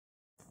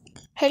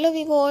Hello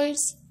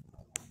viewers,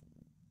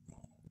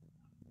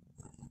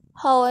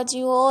 how are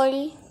you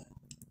all?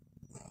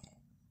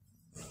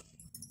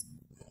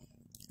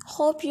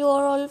 Hope you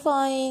are all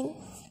fine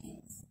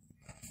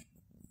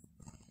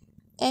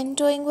and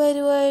doing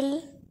very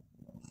well.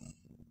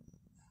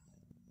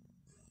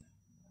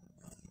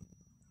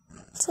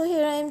 So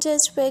here I am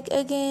just back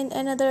again,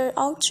 another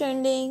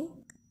outstanding,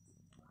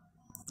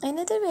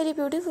 another very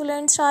beautiful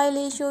and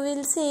stylish you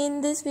will see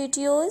in these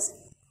videos.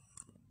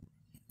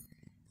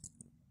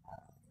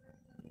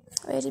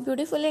 Very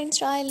beautiful and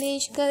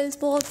stylish girls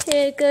bob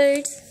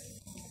haircuts.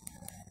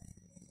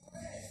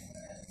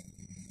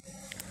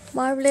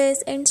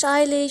 Marvelous and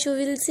stylish you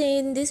will see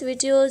in this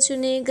videos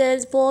unique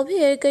girls bob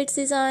haircuts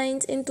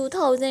designs in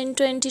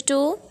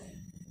 2022.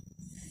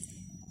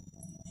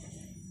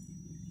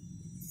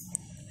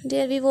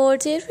 Dear viewers,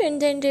 dear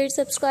friends and dear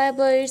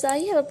subscribers, I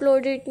have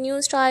uploaded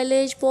new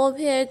stylish bob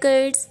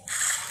haircuts,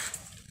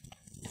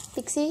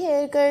 pixie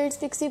haircuts,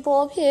 pixie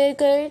bob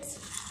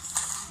haircuts,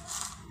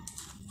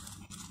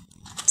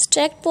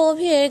 stacked bob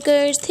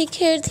haircuts, thick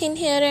hair, thin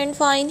hair and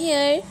fine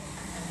hair.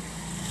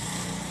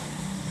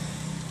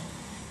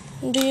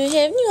 Do you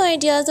have new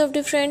ideas of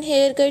different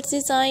haircuts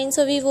designs?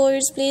 So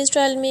viewers, please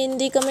tell me in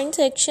the comment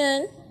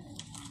section.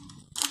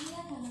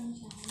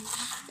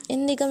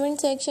 In the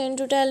comment section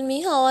to tell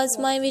me how was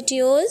my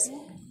videos.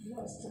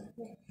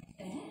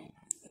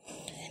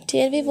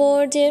 Dear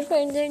viewers, dear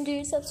friends and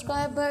dear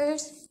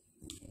subscribers,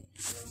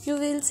 you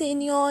will see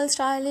new all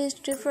stylish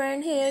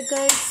different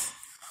haircuts,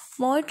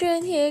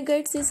 modern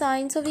haircuts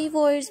designs. So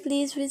viewers,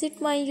 please visit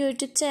my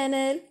YouTube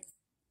channel.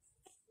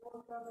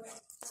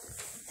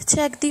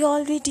 Check the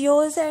all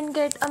videos and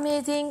get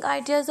amazing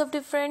ideas of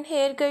different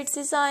haircuts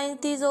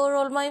designs. These are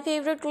all my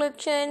favorite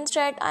collections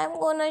that I'm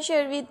gonna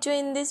share with you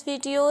in these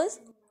videos.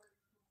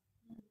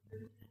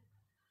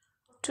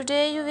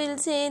 Today you will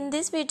see in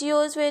these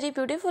videos very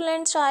beautiful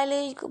and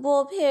stylish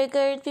bob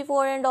haircuts,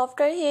 before and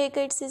after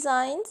haircuts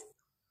designs.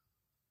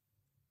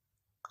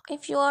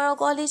 If you are a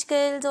college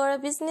girls or a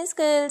business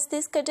girls,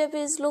 this setup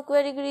is look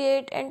very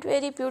great and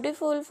very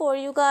beautiful for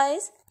you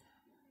guys.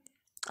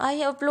 I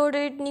have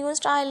uploaded new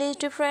stylish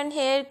different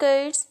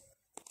haircuts.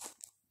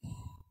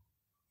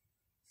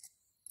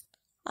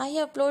 I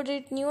have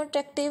uploaded new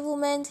attractive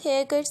women's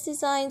haircuts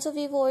designs. So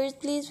viewers,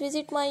 please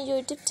visit my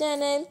YouTube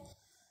channel.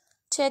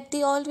 Check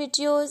the all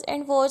videos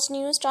and watch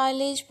new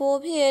stylish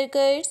bob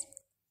haircuts.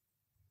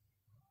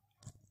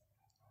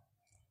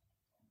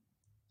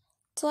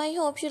 So I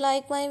hope you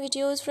like my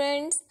videos,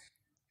 friends.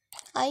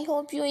 I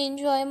hope you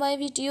enjoy my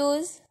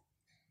videos.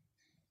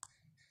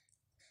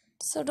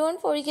 So don't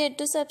forget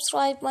to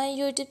subscribe my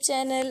YouTube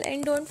channel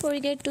and don't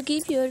forget to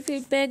give your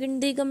feedback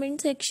in the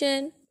comment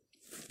section.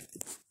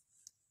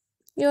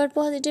 Your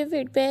positive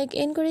feedback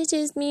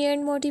encourages me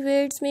and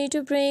motivates me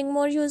to bring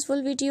more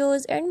useful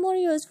videos and more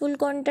useful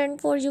content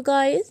for you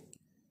guys.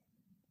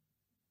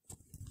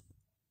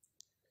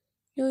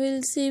 You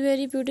will see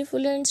very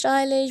beautiful and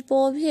stylish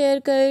bob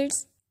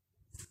haircuts.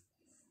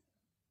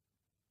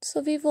 So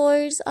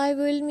viewers, I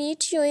will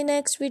meet you in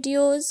next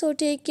videos. So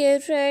take care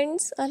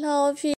friends. Allah Hafiz.